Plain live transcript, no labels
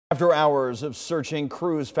After hours of searching,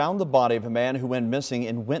 crews found the body of a man who went missing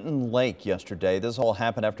in Winton Lake yesterday. This all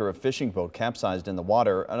happened after a fishing boat capsized in the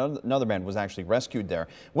water. Another man was actually rescued there.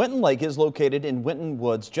 Winton Lake is located in Winton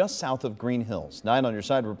Woods, just south of Green Hills. 9 on your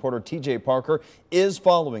side reporter TJ Parker is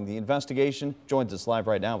following the investigation. Joins us live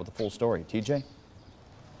right now with the full story. TJ?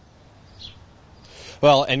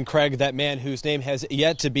 Well, and Craig, that man whose name has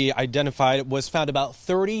yet to be identified was found about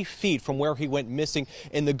 30 feet from where he went missing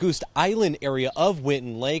in the Goose Island area of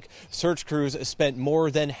Winton Lake. Search crews spent more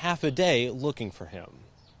than half a day looking for him.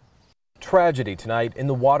 Tragedy tonight in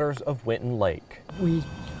the waters of Winton Lake. We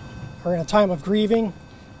are in a time of grieving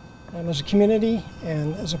as a community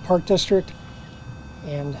and as a park district,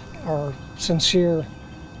 and our sincere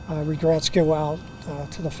regrets go out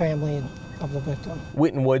to the family of the victim.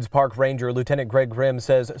 Winton Woods Park Ranger Lieutenant Grimm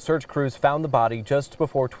says search crews found the body just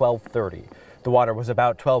before 12:30. The water was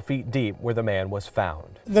about 12 feet deep where the man was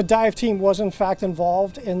found. The dive team was in fact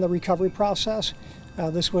involved in the recovery process.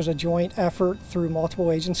 This was a joint effort through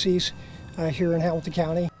multiple agencies here in Hamilton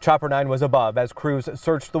County. Chopper 9 was above as crews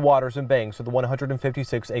searched the waters and banks of the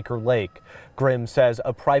 156-acre lake. Grimm says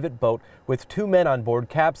a private boat with 2 men on board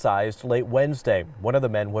capsized late Wednesday. One of the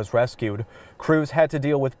men was rescued. Crews had to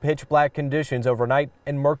deal with pitch black conditions overnight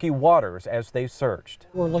and murky waters as they searched.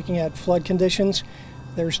 We're looking at flood conditions.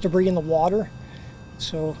 There's debris in the water.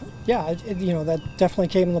 So, yeah, that definitely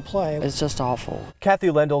came into play. It's just awful. Kathy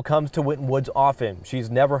Lendl comes to Winton Woods often. She's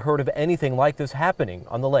never heard of anything like this happening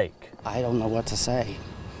on the lake. I don't know what to say.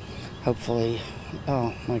 Hopefully,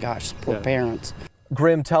 oh my gosh, poor parents.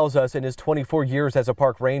 Grimm tells us in his 24 years as a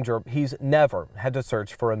park ranger, he's never had to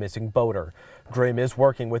search for a missing boater. Grimm is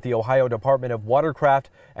working with the Ohio Department of Watercraft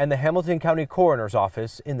and the Hamilton County Coroner's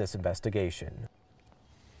Office in this investigation.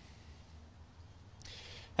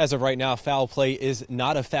 As of right now, foul play is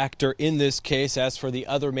not a factor in this case. As for the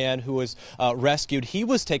other man who was rescued, he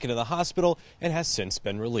was taken to the hospital and has since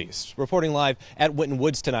been released. Reporting live at Winton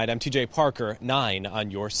Woods tonight, I'm TJ Parker, 9 on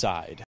your side.